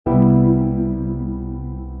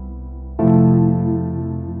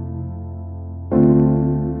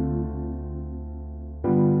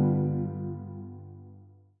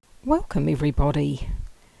Welcome everybody.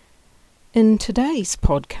 In today's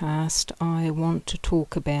podcast I want to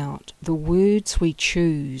talk about the words we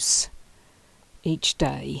choose each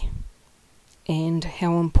day and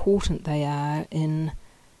how important they are in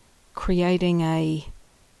creating a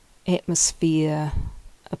atmosphere,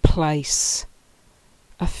 a place,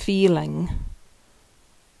 a feeling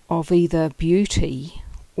of either beauty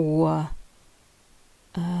or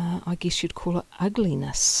I guess you'd call it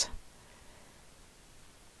ugliness.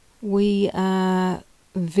 We are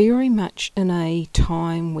very much in a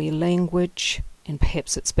time where language, and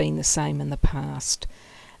perhaps it's been the same in the past,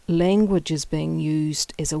 language is being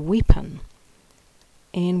used as a weapon,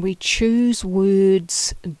 and we choose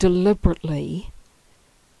words deliberately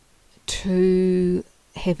to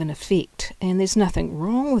have an effect, and there's nothing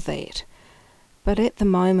wrong with that. But at the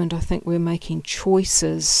moment I think we're making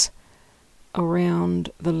choices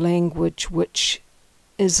around the language which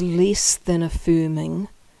is less than affirming.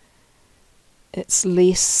 It's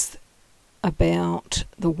less about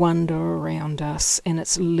the wonder around us, and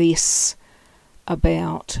it's less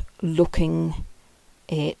about looking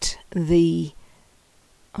at the,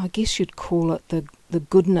 I guess you'd call it the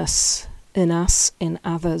goodness in us and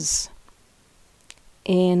others.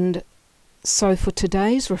 And so for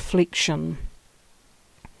today's reflection,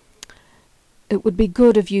 it would be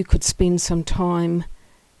good if you could spend some time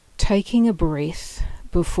taking a breath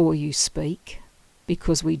before you speak,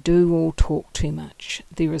 because we do all talk too much.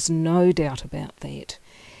 There is no doubt about that.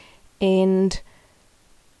 And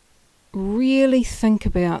really think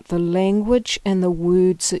about the language and the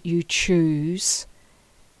words that you choose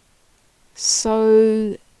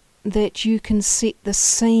so that you can set the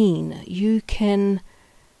scene, you can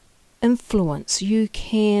influence, you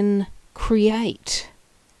can create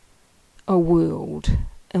a world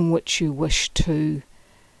in which you wish to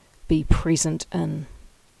be present in.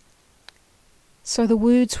 So the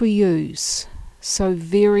words we use, so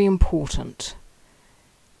very important.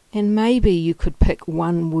 And maybe you could pick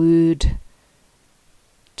one word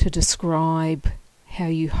to describe how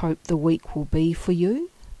you hope the week will be for you.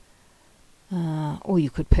 Or you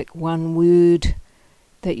could pick one word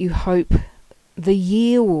that you hope the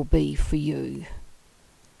year will be for you.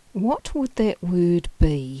 What would that word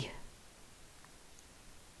be?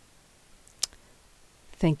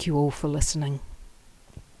 Thank you all for listening.